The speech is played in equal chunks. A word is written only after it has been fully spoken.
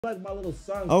like my little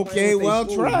son. Okay, well,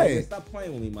 try it. Stop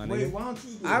playing with me, my nigga. Wait, why don't you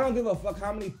do it? I don't give a fuck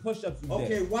how many push-ups you did.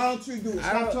 Okay, why don't you do it?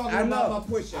 Stop talking about my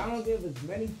push-ups. I don't give as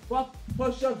many fuck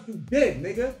push-ups you did,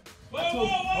 nigga.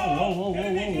 Whoa.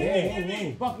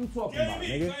 Fuck you talking about,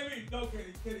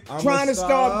 nigga? Trying to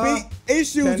start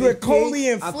issues Kenny with P. Coley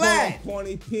and I call Flat. him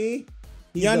Corny P.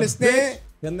 He's You understand?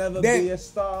 He'll never be a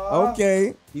star.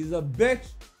 Okay. He's a bitch.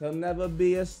 He'll never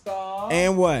be a star.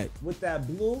 And what? With that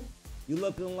blue, you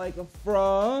looking like a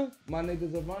fraud. My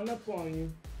niggas will run up on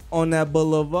you on that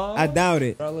boulevard. I doubt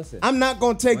it. Bro, listen. I'm not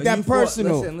going to take that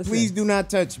personal. Listen. Please do not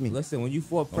touch me. Listen, when you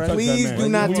fought president. Please do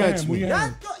not touch me.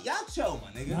 Y'all chill,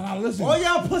 my nigga. Nah, listen. All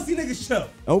y'all pussy niggas chill.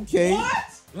 Okay. What?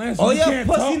 Lansky, All you y'all can't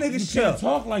pussy talk, niggas you chill. can't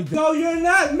talk like that. No, you're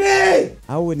not me.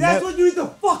 I would That's never. what you need to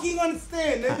fucking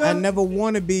understand, nigga. I never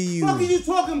want to be you. Fuck are you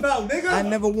talking about, nigga? I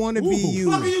never want to be you.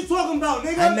 Fuck are you talking about,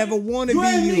 nigga? I never want to be You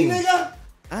ain't you. me, nigga.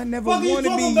 I never Fuck want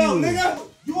to be you talking about, you. nigga?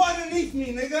 You underneath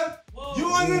me, nigga.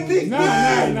 You underneath me.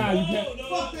 Nah, you can't.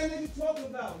 Fuck that nigga talking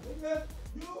about, nigga.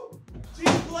 You,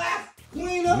 she's black,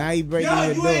 cleaner. Now you breaking Yo,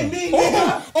 your you door. ain't me,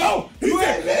 nigga. Oh,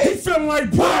 he feeling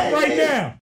like pop right now.